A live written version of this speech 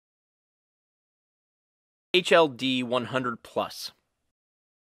HLD-100 Plus.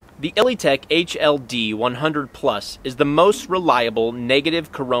 The Elitech HLD-100 Plus is the most reliable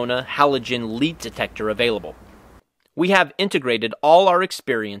negative corona halogen leak detector available. We have integrated all our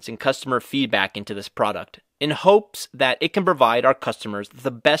experience and customer feedback into this product in hopes that it can provide our customers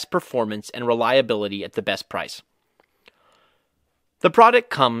the best performance and reliability at the best price. The product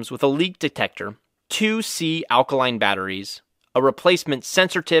comes with a leak detector, 2 C alkaline batteries, a replacement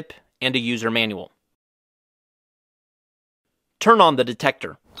sensor tip, and a user manual. Turn on the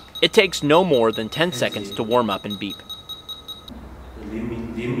detector. It takes no more than 10 seconds to warm up and beep.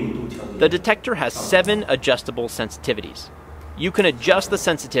 The detector has 7 adjustable sensitivities. You can adjust the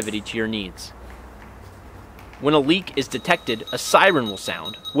sensitivity to your needs. When a leak is detected, a siren will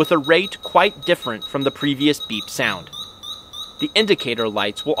sound, with a rate quite different from the previous beep sound. The indicator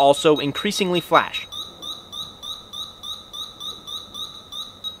lights will also increasingly flash.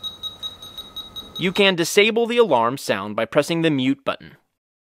 You can disable the alarm sound by pressing the mute button.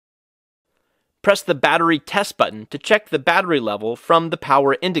 Press the battery test button to check the battery level from the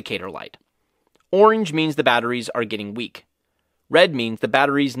power indicator light. Orange means the batteries are getting weak. Red means the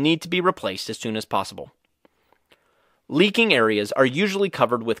batteries need to be replaced as soon as possible. Leaking areas are usually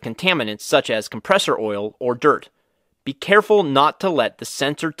covered with contaminants such as compressor oil or dirt. Be careful not to let the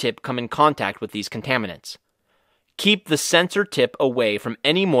sensor tip come in contact with these contaminants. Keep the sensor tip away from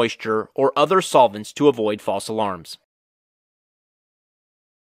any moisture or other solvents to avoid false alarms.